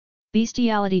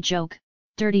Beastiality joke,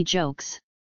 dirty jokes.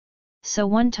 So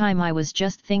one time I was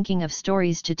just thinking of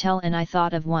stories to tell and I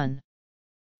thought of one.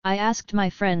 I asked my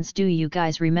friends, do you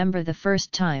guys remember the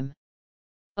first time?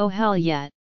 Oh hell yeah.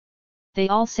 They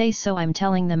all say so. I'm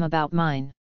telling them about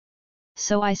mine.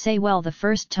 So I say, well, the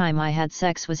first time I had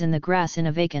sex was in the grass in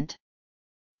a vacant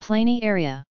plainy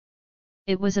area.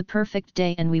 It was a perfect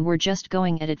day and we were just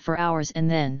going at it for hours and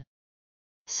then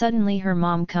suddenly her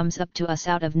mom comes up to us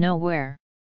out of nowhere.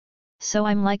 So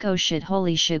I'm like, oh shit,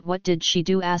 holy shit, what did she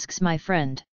do, asks my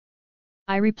friend.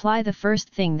 I reply, the first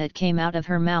thing that came out of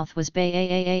her mouth was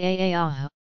bay ah.